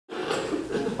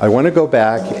I want to go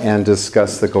back and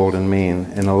discuss the golden mean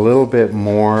in a little bit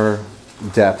more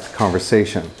depth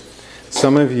conversation.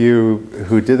 Some of you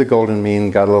who did the golden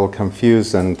mean got a little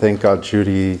confused, and thank God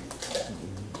Judy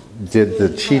did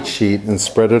the cheat sheet and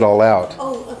spread it all out.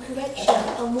 Oh, a correction.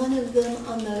 On one of them,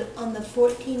 on the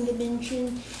 14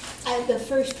 dimension, the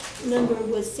first number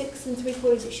was 6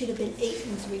 3/4. It should have been 8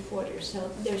 3/4. So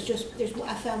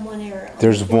I found one error.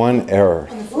 There's one error.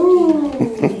 On the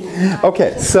 14.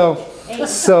 Okay, so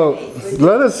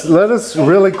let us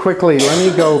really quickly, let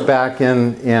me go back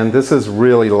in, and this is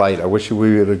really light. I wish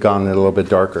we would have gone a little bit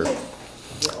darker.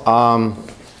 I'm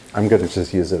going to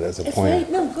just use it as a pointer.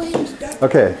 No, go ahead and start.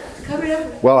 Okay. Cover it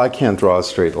up. Well, I can't draw a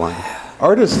straight line.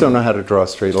 Artists don't know how to draw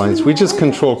straight lines. We just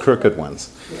control crooked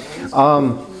ones.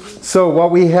 So what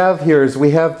we have here is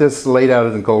we have this laid out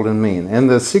in the golden mean. And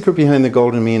the secret behind the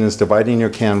golden mean is dividing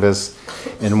your canvas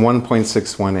in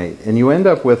 1.618. And you end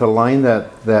up with a line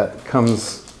that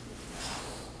comes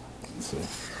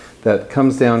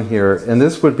down here. And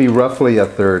this would be roughly a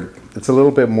third. It's a little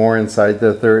bit more inside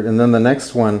the third. And then the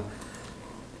next one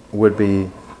would be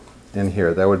in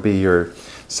here. That would be your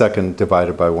second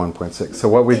divided by 1.6. So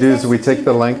what we do is we take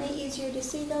the length. Is it easier to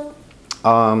see though?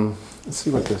 Let's see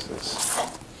what this is.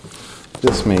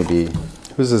 This may be,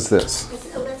 whose is this?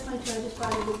 Oh, that's my turn. I just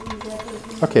thought I would use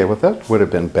that. Okay, well that would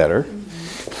have been better.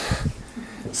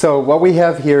 So what we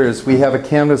have here is we have a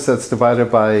canvas that's divided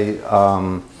by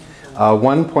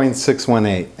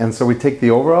 1.618. And so we take the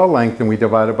overall length and we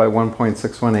divide it by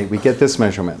 1.618. We get this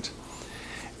measurement.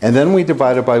 And then we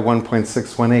divide it by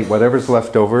 1.618, whatever's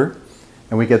left over,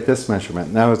 and we get this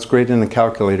measurement. Now it's great in the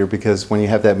calculator because when you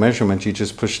have that measurement, you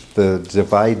just push the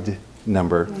divide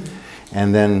number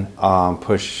and then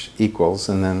push equals,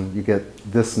 and then you get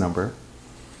this number.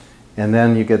 And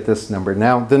then you get this number.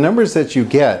 Now, the numbers that you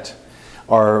get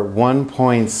are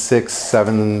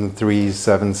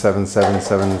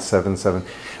 1.673777777.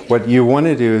 What you want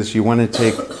to do is you want to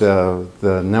take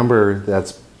the number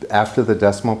that's after the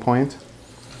decimal point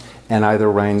and either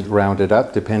round it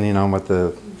up depending on what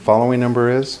the following number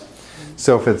is.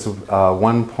 So if it's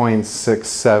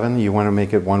 1.67, you want to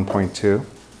make it 1.2.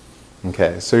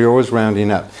 Okay, so you're always rounding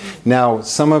up. Now,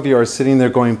 some of you are sitting there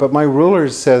going, but my ruler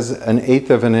says 1/8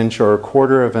 of an inch or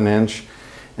 1/4 of an inch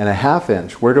and 1/2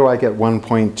 inch. Where do I get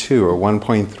 1.2 or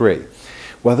 1.3?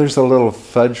 Well, there's a little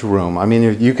fudge room. I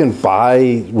mean, you can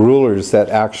buy rulers that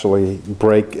actually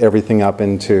break everything up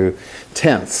into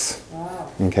tenths.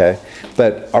 Okay,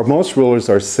 but most rulers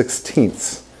are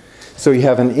 1/16. So you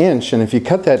have an inch, and if you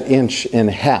cut that inch in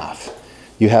half,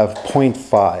 you have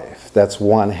 0.5. That's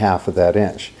 1/2 of that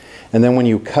inch. And then when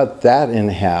you cut that in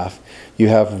half, you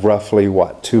have roughly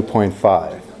what?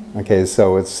 2.5. Okay,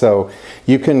 so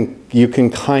you can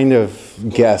kind of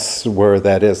guess where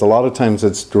that is. A lot of times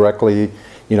it's directly,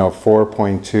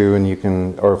 4.2,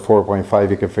 and or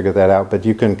 4.5, you can figure that out, but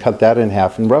you can cut that in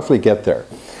half and roughly get there.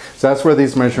 So that's where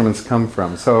these measurements come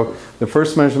from. So the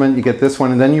first measurement, you get this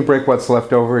one, and then you break what's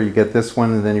left over, you get this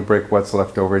one, and then you break what's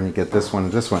left over, and you get this one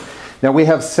and this one. Now we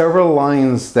have several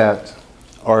lines that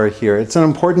are here. It's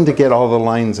important to get all the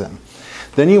lines in.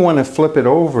 Then you want to flip it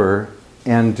over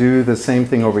and do the same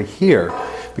thing over here.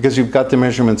 Because you've got the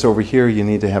measurements over here, you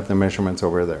need to have the measurements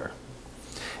over there.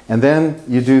 And then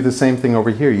you do the same thing over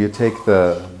here. You take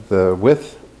the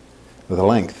width, or the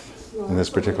length in this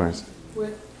particular instance.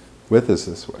 Width is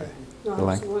this way. The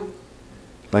length.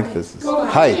 Length is this.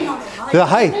 Height. The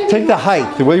height. Take the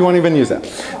height. We won't even use that.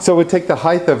 So we take the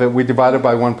height of it. We divide it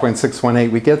by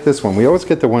 1.618. We get this one. We always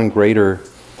get the one greater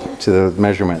to the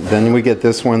measurement. Then we get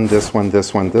this one, this one,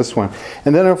 this one, this one.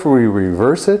 And then if we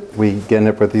reverse it, we end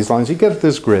up with these lines. You get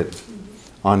this grid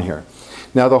on here.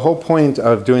 Now the whole point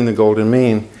of doing the golden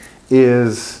mean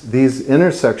is these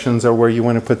intersections are where you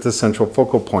want to put the central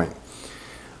focal point.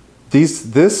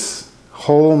 This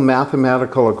whole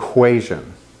mathematical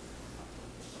equation,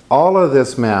 all of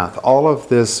this math, all of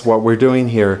this, what we're doing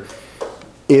here,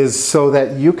 is so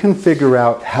that you can figure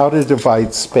out how to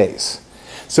divide space.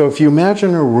 So if you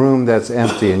imagine a room that's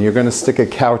empty and you're going to stick a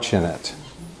couch in it,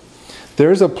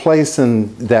 there's a place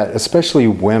in that, especially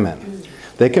women,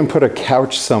 they can put a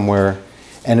couch somewhere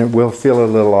and it will feel a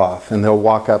little off, and they'll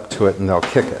walk up to it and they'll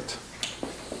kick it.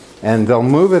 And they'll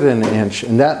move it an inch,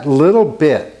 and that little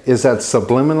bit is that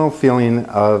subliminal feeling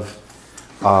of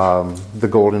the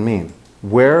golden mean.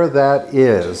 Where that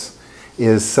is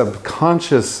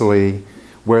subconsciously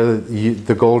where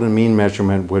the golden mean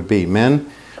measurement would be. Men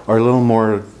are a little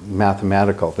more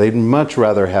mathematical. They'd much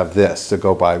rather have this to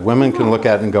go by. Women can look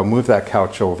at it and go, move that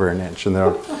couch over an inch, and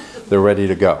they're ready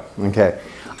to go. Okay.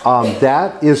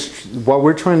 That is what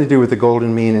we're trying to do with the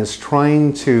golden mean, is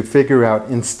trying to figure out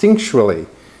instinctually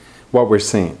what we're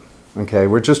seeing. Okay,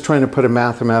 we're just trying to put a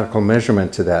mathematical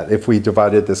measurement to that if we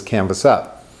divided this canvas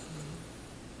up.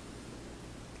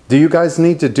 Do you guys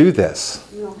need to do this?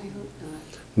 No, I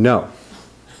hope No.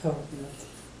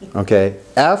 not. Okay,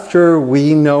 after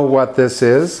we know what this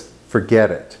is,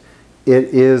 forget it. It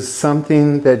is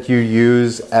something that you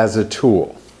use as a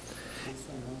tool.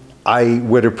 I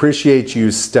would appreciate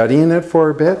you studying it for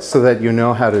a bit so that you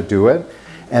know how to do it,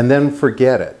 and then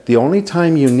forget it. The only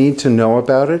time you need to know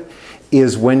about it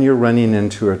is when you're running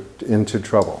into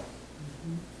trouble.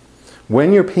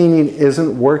 When your painting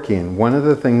isn't working, one of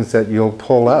the things that you'll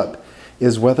pull up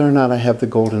is whether or not I have the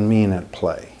golden mean at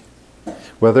play.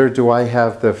 Whether do I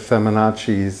have the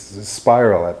Fibonacci's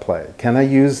spiral at play? Can I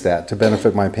use that to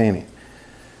benefit my painting?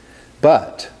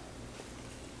 But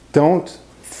don't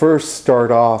first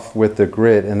start off with the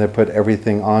grid and then put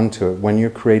everything onto it when you're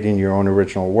creating your own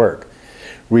original work.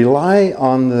 Rely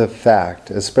on the fact,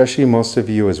 especially most of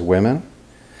you as women,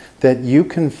 that you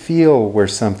can feel where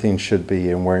something should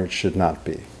be and where it should not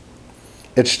be.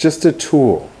 It's just a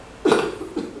tool.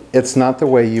 It's not the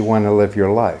way you want to live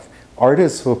your life. Art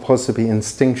is supposed to be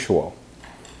instinctual.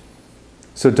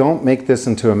 So don't make this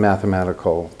into a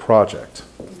mathematical project.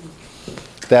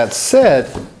 That said,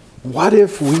 what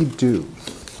if we do?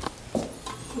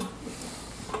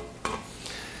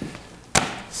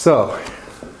 So,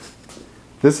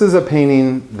 this is a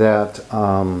painting that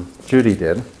Judy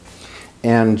did.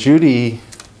 And Judy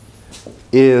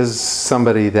is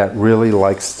somebody that really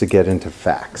likes to get into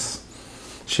facts.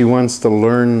 She wants to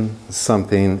learn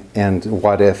something and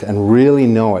what if and really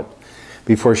know it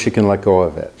before she can let go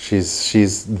of it.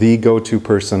 She's the go-to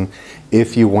person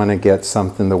if you want to get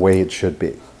something the way it should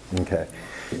be. Okay.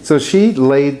 So she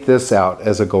laid this out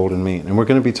as a golden mean, and we're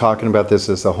going to be talking about this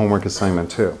as a homework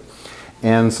assignment too.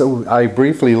 And so I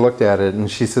briefly looked at it, and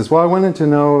she says, well, I wanted to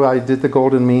know, I did the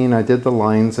golden mean, I did the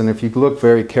lines, and if you look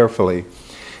very carefully,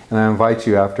 and I invite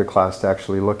you after class to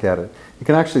actually look at it, you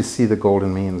can actually see the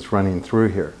golden means running through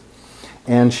here.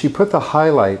 And she put the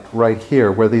highlight right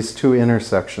here where these two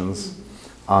intersections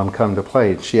come to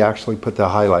play. She actually put the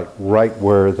highlight right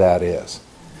where that is.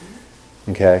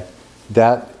 Okay?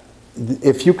 That,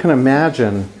 if you can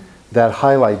imagine that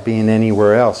highlight being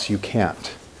anywhere else, you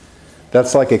can't.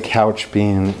 That's like a couch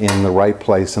being in the right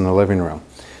place in the living room.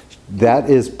 That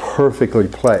is perfectly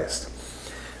placed.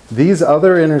 These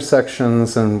other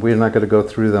intersections, and we're not going to go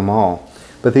through them all,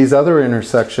 but these other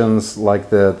intersections, like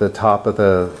the top of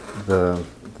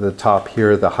the top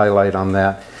here, the highlight on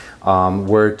that,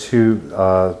 were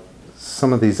to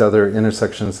some of these other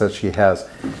intersections that she has.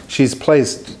 She's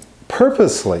placed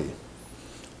purposely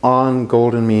on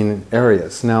golden mean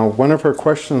areas. Now, one of her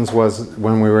questions was,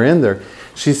 when we were in there,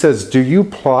 she says, do you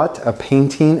plot a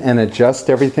painting and adjust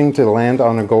everything to land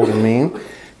on a golden mean?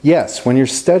 Yes, when you're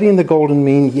studying the golden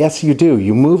mean, yes you do.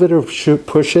 You move it or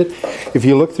push it. If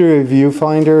you look through a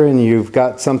viewfinder and you've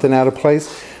got something out of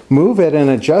place, move it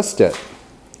and adjust it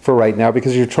for right now,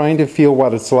 because you're trying to feel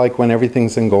what it's like when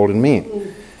everything's in golden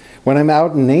mean. When I'm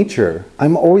out in nature,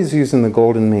 I'm always using the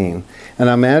golden mean and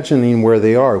imagining where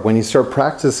they are. When you start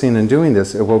practicing and doing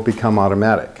this, it will become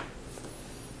automatic.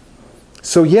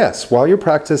 So yes, while you're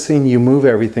practicing, you move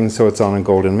everything so it's on a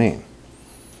golden mean.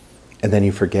 And then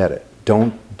you forget it.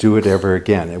 Don't do it ever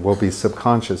again. It will be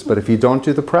subconscious. But if you don't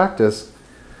do the practice,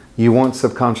 you won't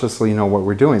subconsciously know what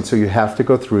we're doing. So you have to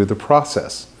go through the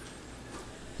process.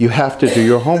 You have to do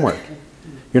your homework.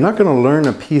 You're not going to learn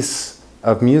a piece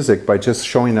of music by just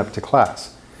showing up to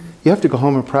class. You have to go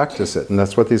home and practice it, and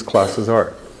that's what these classes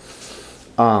are.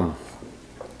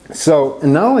 So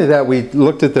not only that, we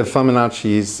looked at the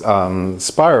Fibonacci's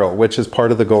spiral, which is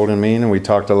part of the golden mean, and we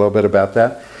talked a little bit about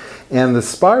that. And the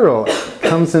spiral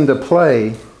comes into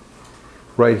play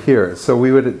right here. So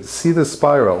we would see the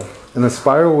spiral, and the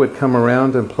spiral would come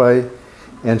around and play,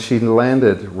 and she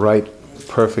landed right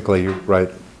perfectly right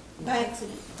By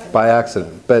accident. by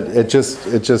accident. But it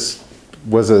just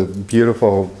was a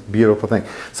beautiful, beautiful thing.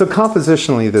 So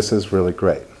compositionally, this is really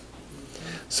great.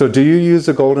 So do you use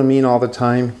a golden mean all the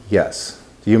time? Yes.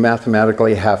 Do you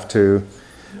mathematically have to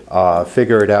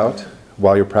figure it out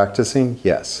while you're practicing?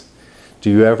 Yes. Do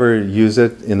you ever use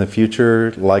it in the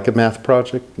future like a math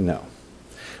project? No.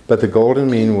 But the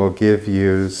golden mean will give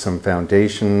you some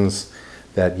foundations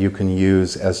that you can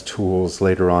use as tools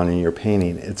later on in your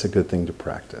painting. It's a good thing to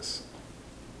practice.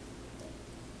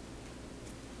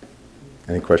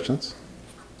 Any questions?